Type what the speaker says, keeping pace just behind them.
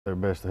their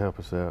best to help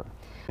us out,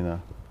 you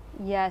know.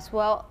 Yes,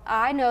 well,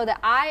 I know that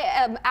I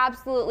am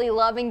absolutely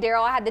loving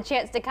Daryl. I had the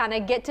chance to kind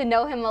of get to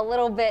know him a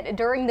little bit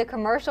during the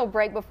commercial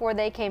break before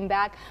they came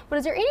back. But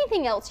is there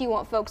anything else you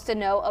want folks to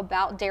know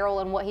about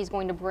Daryl and what he's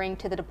going to bring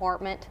to the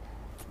department?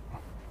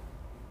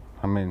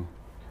 I mean,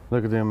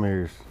 look at them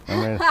ears. I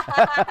mean,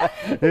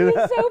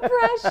 he's so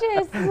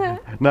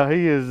precious. No,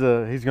 he is.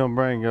 He's going to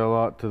bring a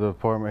lot to the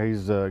department.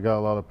 He's got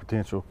a lot of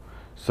potential.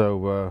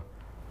 So,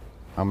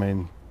 I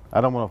mean,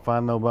 I don't want to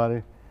find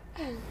nobody,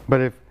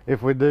 but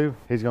if we do,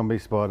 he's going to be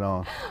spot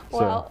on.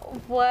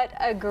 Well, what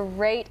a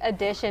great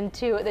addition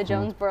to the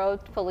Jonesboro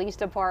Police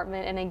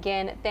Department. And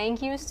again,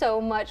 thank you so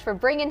much for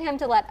bringing him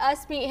to let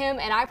us meet him.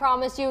 And I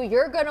promise you,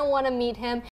 you're going to want to meet him.